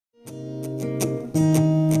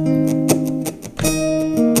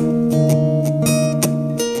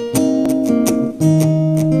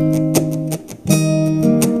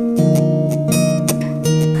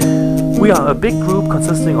big group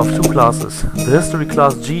consisting of two classes, the history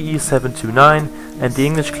class GE729 and the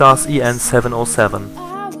English class EN707.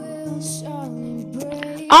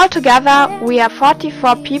 Altogether, we are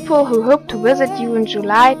 44 people who hope to visit you in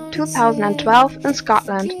July 2012 in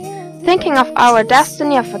Scotland. Thinking of our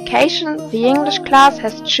destiny of vacation, the English class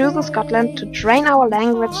has chosen Scotland to train our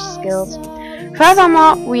language skills.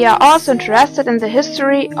 Furthermore, we are also interested in the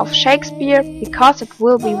history of Shakespeare because it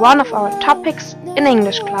will be one of our topics in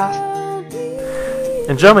English class.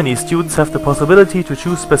 In Germany, students have the possibility to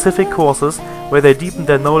choose specific courses where they deepen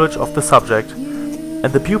their knowledge of the subject,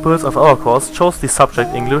 and the pupils of our course chose the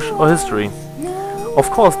subject English or history. Of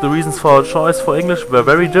course, the reasons for our choice for English were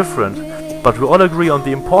very different, but we all agree on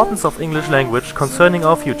the importance of English language concerning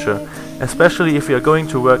our future, especially if we are going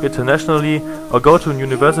to work internationally or go to a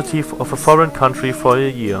university of a foreign country for a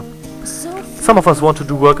year. Some of us want to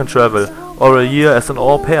do work and travel, or a year as an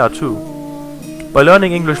au pair too. By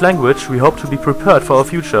learning English language, we hope to be prepared for our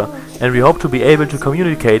future, and we hope to be able to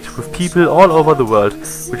communicate with people all over the world,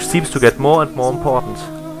 which seems to get more and more important.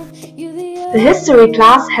 The history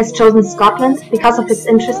class has chosen Scotland because of its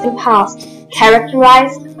interesting past,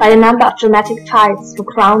 characterized by a number of dramatic fights for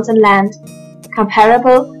crowns and land,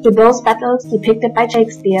 comparable to those battles depicted by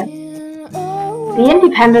Shakespeare. The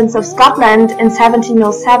independence of Scotland in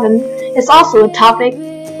 1707 is also a topic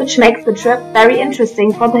which makes the trip very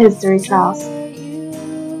interesting for the history class.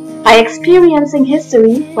 By experiencing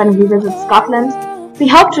history when we visit Scotland, we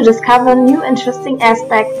hope to discover new interesting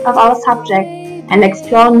aspects of our subject and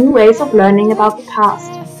explore new ways of learning about the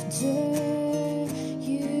past.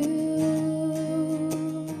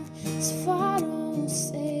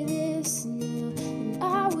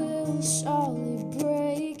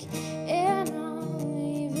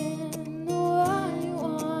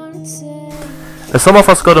 As some of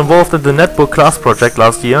us got involved in the netbook class project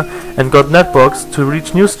last year and got netbooks to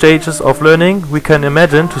reach new stages of learning, we can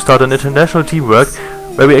imagine to start an international teamwork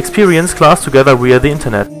where we experience class together via the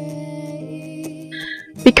internet.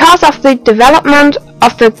 Because of the development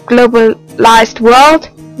of the globalized world,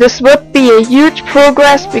 this would be a huge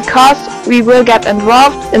progress because we will get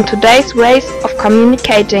involved in today's ways of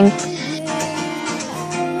communicating.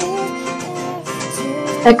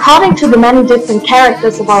 According to the many different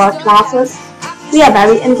characters of our classes, we are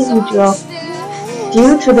very individual.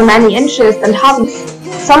 Due to the many interests and hobbies,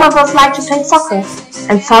 some of us like to play soccer,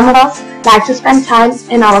 and some of us like to spend time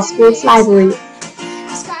in our school's library.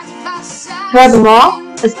 Furthermore,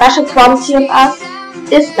 a special quality of us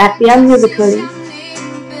is that we are musically.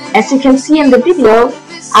 As you can see in the video,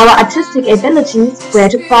 our artistic abilities were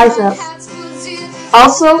to prize us.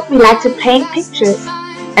 Also, we like to paint pictures,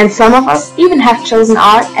 and some of us even have chosen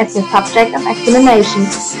art as the subject of examination.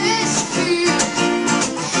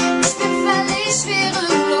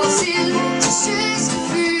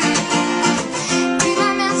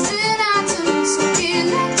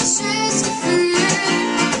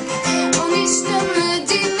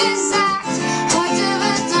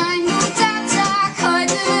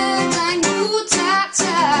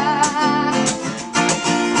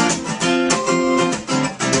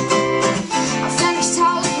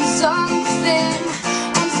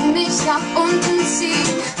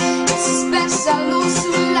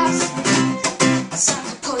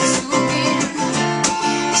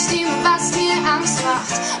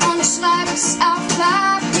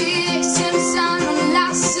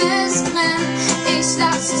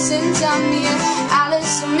 Hinter mir,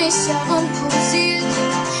 alles um mich herum pulsiert.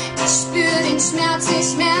 Ich spür den Schmerz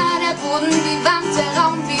nicht mehr, der Boden, die Wand, der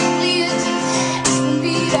Raum vibriert. Ich bin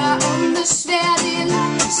wieder unbeschwert,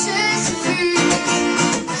 elastisches Gefühl.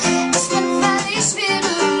 Ich bin völlig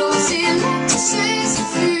schwerelos, elastisches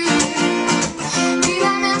Gefühl. Wie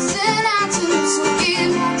beim ersten Atemzug,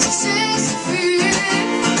 elastisches Gefühl.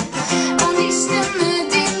 Und die Stimme,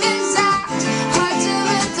 die mir sagt, heute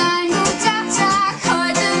wird ein guter Tag,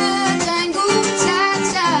 heute wird ein guter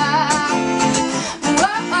Tag. Oh,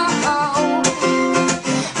 oh, oh.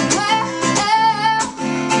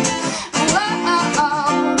 Oh, oh, oh.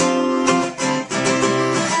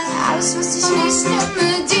 Alles, was ich nicht stimme,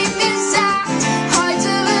 die mir sagt,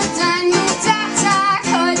 heute wird ein guter Tag,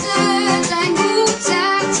 heute wird ein guter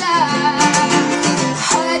Tag.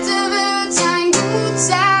 Heute wird ein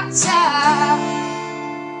guter Tag.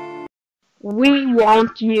 We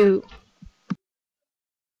want you.